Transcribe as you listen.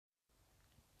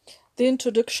The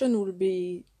introduction will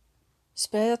be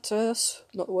spare, terse,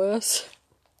 not worse,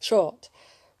 short,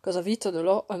 because I've eaten a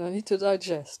lot and I need to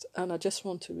digest, and I just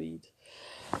want to read.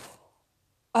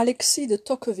 Alexis de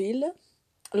Tocqueville,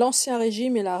 L'Ancien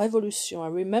Régime et la Révolution. I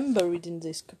remember reading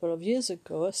this a couple of years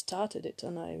ago. I started it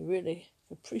and I really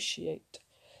appreciated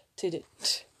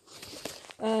it.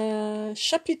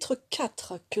 Chapitre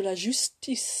 4. Que la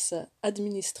justice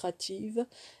administrative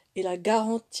et la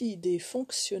garantie des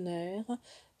fonctionnaires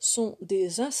sont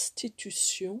des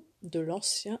institutions de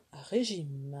l'Ancien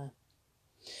Régime.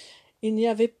 Il n'y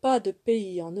avait pas de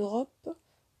pays en Europe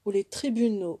où les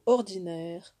tribunaux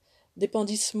ordinaires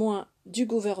dépendissent moins du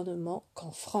gouvernement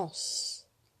qu'en France.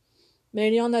 Mais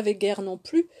il n'y en avait guère non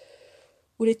plus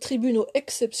où les tribunaux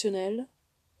exceptionnels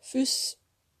fussent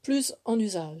plus en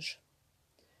usage.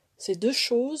 Ces deux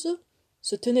choses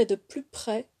se tenaient de plus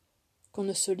près qu'on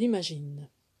ne se l'imagine.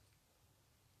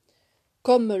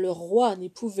 Comme le roi n'y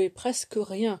pouvait presque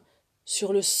rien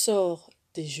sur le sort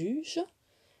des juges,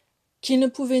 qui ne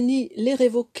pouvaient ni les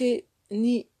révoquer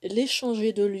ni les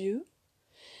changer de lieu,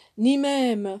 ni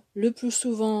même le plus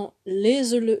souvent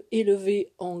les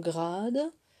élever en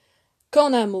grade,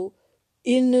 qu'en un mot,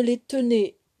 il ne les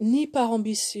tenait ni par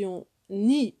ambition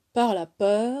ni par la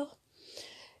peur,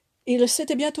 il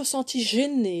s'était bientôt senti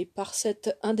gêné par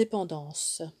cette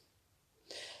indépendance.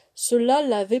 Cela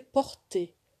l'avait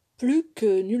porté, plus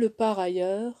que nulle part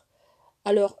ailleurs,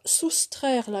 à leur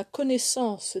soustraire la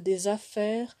connaissance des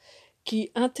affaires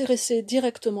qui intéressaient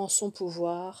directement son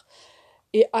pouvoir,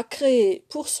 et à créer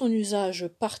pour son usage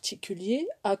particulier,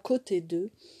 à côté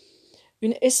d'eux,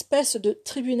 une espèce de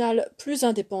tribunal plus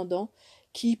indépendant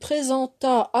qui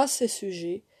présentât à ses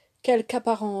sujets quelque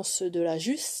apparence de la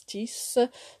justice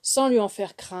sans lui en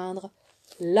faire craindre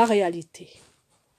la réalité.